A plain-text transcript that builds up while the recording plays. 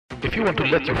If you want to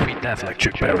let your feet dance like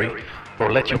Chuck Berry,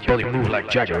 or let your body move like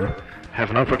Jagger, have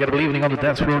an unforgettable evening on the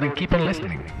dance floor and keep on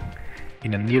listening.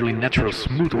 In a nearly natural,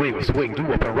 smooth way of swaying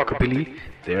doo-wop and rockabilly,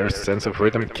 their sense of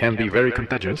rhythm can be very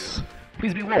contagious.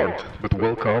 Please be warned, but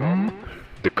welcome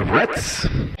the Covrettes.